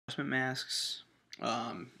adjustment masks,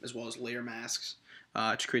 as well as layer masks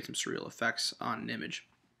to create some surreal effects on an image.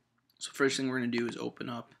 So first thing we're going to do is open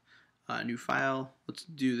up a new file. Let's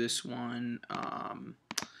do this one.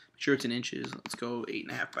 Make sure it's in inches. Let's go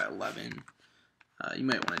 8.5 by 11. You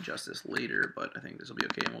might want to adjust this later, but I think this will be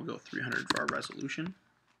okay. And we'll go 300 for our resolution.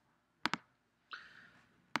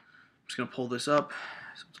 I'm just going to pull this up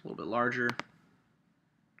so it's a little bit larger.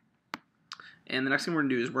 And the next thing we're going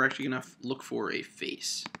to do is we're actually going to look for a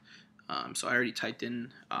face. So I already typed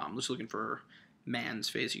in, I'm just looking for man's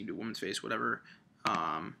face. You can do woman's face, whatever.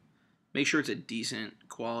 Make sure it's a decent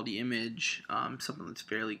quality image, something that's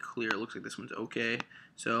fairly clear. It looks like this one's okay.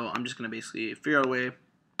 So I'm just going to basically figure out a way,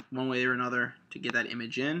 one way or another, to get that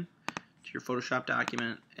image in to your Photoshop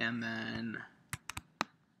document, and then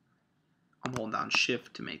I'm holding down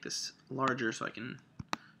Shift to make this larger so I can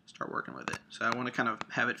start working with it. So I want to kind of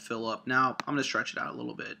have it fill up. Now I'm going to stretch it out a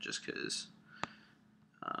little bit just because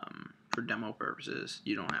for demo purposes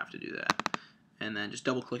you don't have to do that. And then just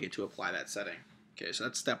double click it to apply that setting. Okay, so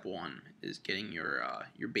that's step one, is getting your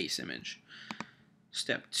base image.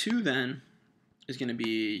 Step two then is going to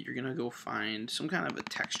be, you're going to go find some kind of a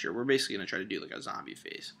texture. We're basically going to try to do like a zombie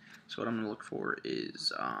face. So what I'm going to look for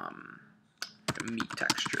is a meat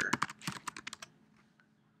texture.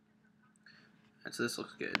 And so this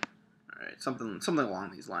looks good. All right, something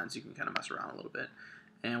along these lines. You can kind of mess around a little bit.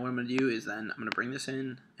 And what I'm going to do is then I'm going to bring this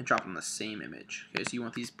in and drop it on the same image. Okay, so you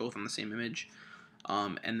want these both on the same image.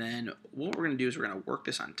 And then what we're going to do is we're going to work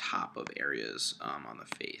this on top of areas on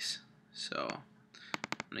the face. So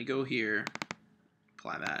I'm going to go here,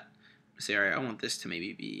 apply that. Say, all right, I want this to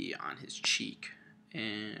maybe be on his cheek.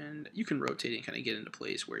 And you can rotate it and kind of get into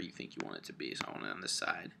place where you think you want it to be. So I want it on this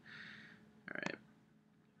side. All right.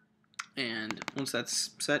 And once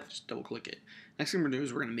that's set, just double click it. Next thing we're going to do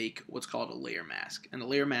is we're going to make what's called a layer mask. And a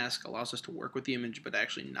layer mask allows us to work with the image but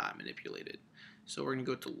actually not manipulate it. So we're going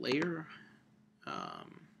to go to layer,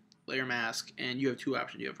 layer mask, and you have two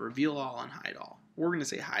options. You have reveal all and hide all. We're going to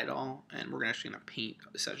say hide all, and we're actually going to paint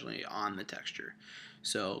essentially on the texture.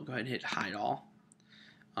 So go ahead and hit hide all.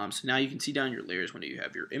 So now you can see down your layers window, you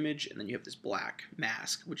have your image, and then you have this black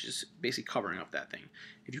mask, which is basically covering up that thing.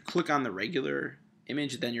 If you click on the regular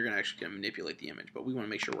image, then you're actually going to manipulate the image, but we want to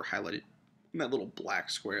make sure we're highlighted in that little black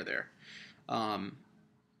square there. From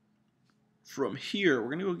here, we're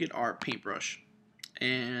going to go get our paintbrush,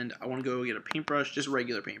 and I want to go get a paintbrush, just a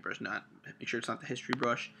regular paintbrush, make sure it's not the history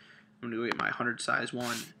brush. I'm going to go get my 100 size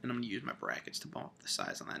one, and I'm going to use my brackets to bump up the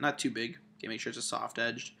size on that. Not too big. Okay, make sure it's a soft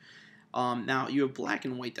edged. Now you have black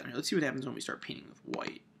and white down here. Let's see what happens when we start painting with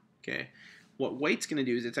white. Okay, what white's going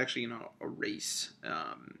to do is it's actually going to erase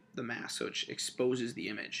the mask, so it exposes the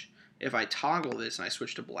image. If I toggle this and I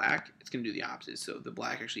switch to black, it's going to do the opposite. So the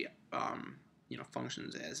black actually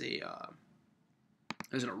functions as an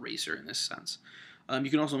eraser in this sense. You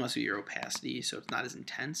can also mess with your opacity, so it's not as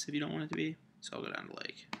intense if you don't want it to be. So I'll go down to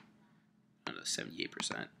like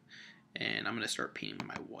 78%, and I'm going to start painting with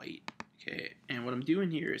my white. Okay, and what I'm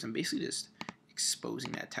doing here is I'm basically just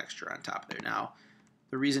exposing that texture on top of there. Now,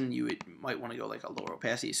 the reason you might want to go like a lower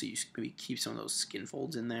opacity, so you maybe keep some of those skin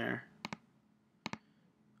folds in there,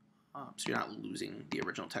 so you're not losing the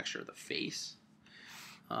original texture of the face.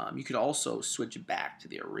 You could also switch back to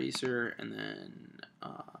the eraser and then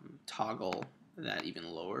toggle that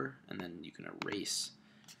even lower, and then you can erase,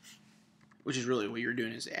 which is really what you're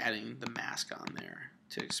doing, is adding the mask on there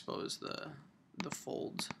to expose the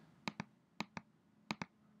folds.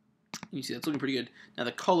 You see that's looking pretty good. Now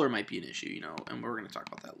the color might be an issue, and we're going to talk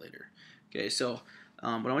about that later. Okay, so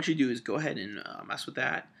what I want you to do is go ahead and mess with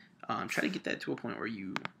that. Try to get that to a point where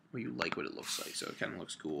you like what it looks like, so it kind of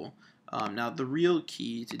looks cool. Now the real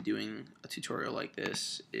key to doing a tutorial like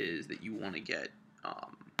this is that you want to get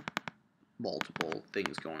multiple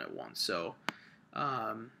things going at once. So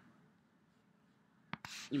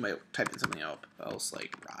you might type in something else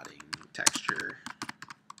like rotting texture.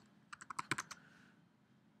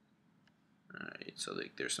 Alright, so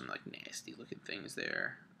like there's some like nasty looking things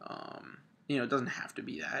there. It doesn't have to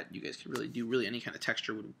be that. You guys can really any kind of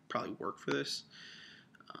texture would probably work for this.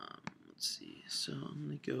 Let's see. So I'm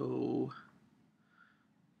gonna go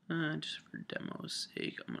just for demo's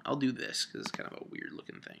sake. I'll do this because it's kind of a weird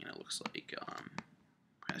looking thing and it looks like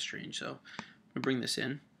kind of strange. So I'm gonna bring this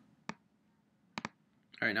in.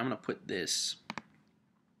 All right, now I'm gonna put this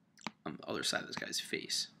on the other side of this guy's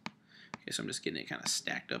face. Okay, so I'm just getting it kind of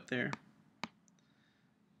stacked up there.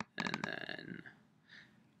 And then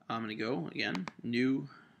I'm going to go, again, new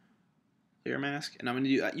layer mask. And I'm going to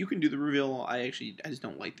do, you can do the reveal all. I just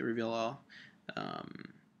don't like the reveal all.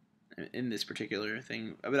 in this particular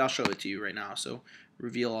thing, but I'll show it to you right now. So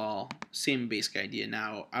reveal all, same basic idea.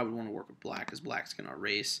 Now I would want to work with black because black's going to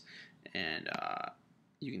erase, and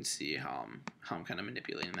you can see how I'm kind of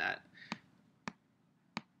manipulating that.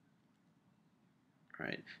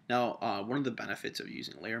 Right. Now, one of the benefits of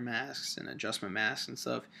using layer masks and adjustment masks and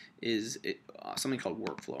stuff is something called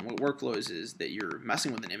workflow. And what workflow is that you're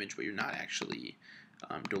messing with an image, but you're not actually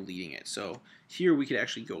deleting it. So here we could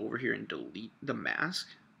actually go over here and delete the mask.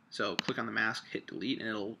 So click on the mask, hit delete, and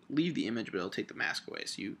it'll leave the image, but it'll take the mask away.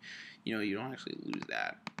 So you don't actually lose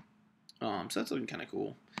that. So that's looking kind of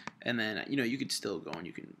cool. And then you could still go and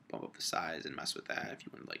you can bump up the size and mess with that if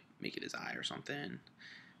you want to like make it his eye or something.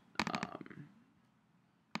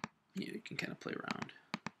 You can kind of play around.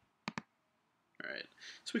 Alright,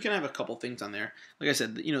 so we can have a couple things on there. Like I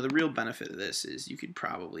said, the real benefit of this is you could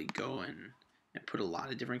probably go and put a lot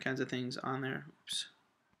of different kinds of things on there. Oops.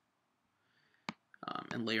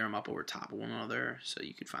 And layer them up over top of one another, so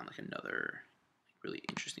you could find like another really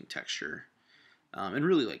interesting texture. And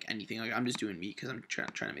really like anything. Like I'm just doing meat because I'm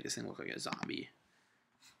trying to make this thing look like a zombie.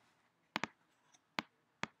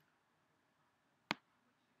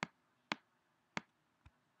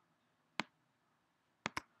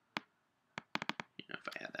 If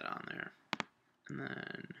I add that on there, and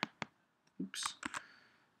then, oops,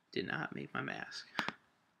 did not make my mask.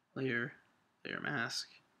 Layer mask,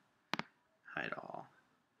 hide all,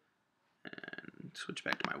 and switch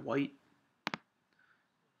back to my white.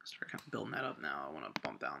 Start kind of building that up now. I want to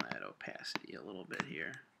bump down that opacity a little bit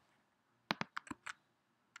here.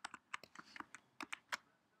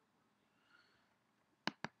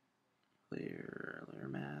 Layer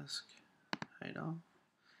mask, hide all.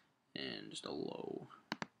 And just a low.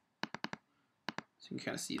 So you can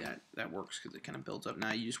kind of see that works because it kind of builds up.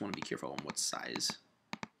 Now you just want to be careful on what size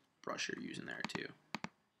brush you're using there too.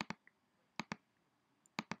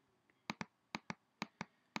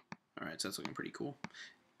 Alright, so that's looking pretty cool.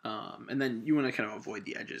 And then you want to kind of avoid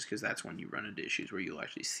the edges because that's when you run into issues where you'll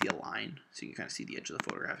actually see a line. So you can kind of see the edge of the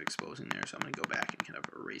photograph exposing there. So I'm going to go back and kind of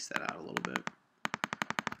erase that out a little bit.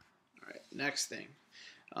 Alright, next thing.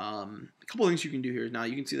 A couple things you can do here. Now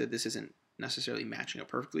you can see that this isn't necessarily matching up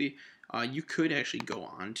perfectly. You could actually go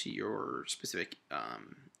on to your specific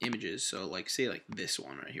images. So like say like this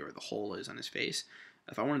one right here where the hole is on his face.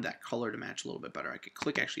 If I wanted that color to match a little bit better, I could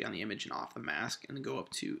click actually on the image and off the mask and then go up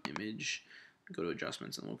to image, go to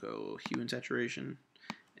adjustments, and we'll go hue and saturation.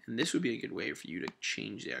 And this would be a good way for you to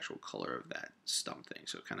change the actual color of that stump thing.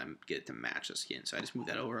 So kind of get it to match the skin. So I just move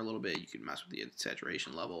that over a little bit. You can mess with the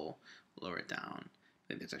saturation level, lower it down. I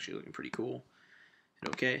think that's actually looking pretty cool. Hit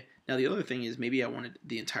OK. Now the other thing is maybe I wanted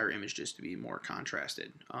the entire image just to be more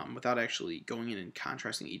contrasted without actually going in and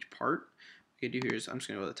contrasting each part. What I do here is I'm just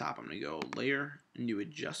going to go to the top. I'm going to go layer, new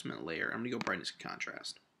adjustment layer. I'm going to go brightness and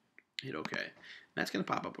contrast. Hit OK. And that's going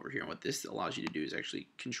to pop up over here. And what this allows you to do is actually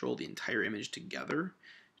control the entire image together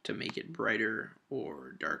to make it brighter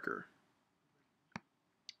or darker.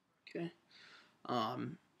 Okay.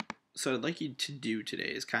 So what I'd like you to do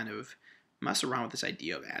today is kind of mess around with this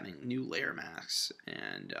idea of adding new layer masks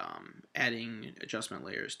and adding adjustment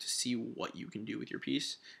layers to see what you can do with your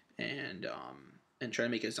piece and try to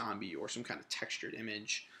make a zombie or some kind of textured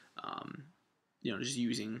image. Just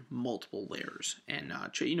using multiple layers and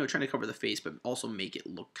trying to cover the face, but also make it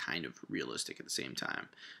look kind of realistic at the same time.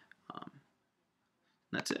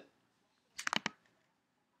 That's it.